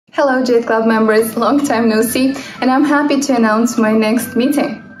Hello Jade Club members, long time no see, and I'm happy to announce my next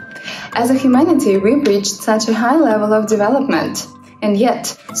meeting. As a humanity, we've reached such a high level of development, and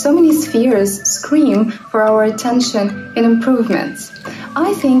yet so many spheres scream for our attention and improvements.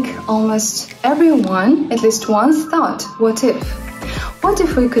 I think almost everyone at least once thought, what if? What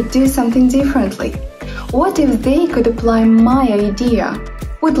if we could do something differently? What if they could apply my idea?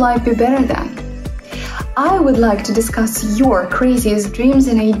 Would life be better then? I would like to discuss your craziest dreams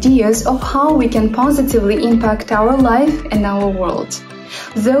and ideas of how we can positively impact our life and our world.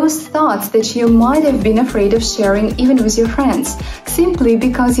 Those thoughts that you might have been afraid of sharing even with your friends, simply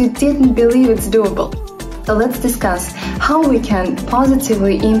because you didn't believe it's doable. So let's discuss how we can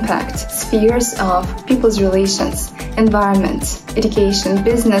positively impact spheres of people's relations, environment, education,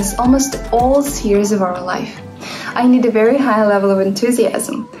 business, almost all spheres of our life. I need a very high level of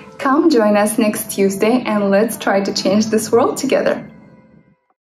enthusiasm. Come join us next Tuesday and let's try to change this world together.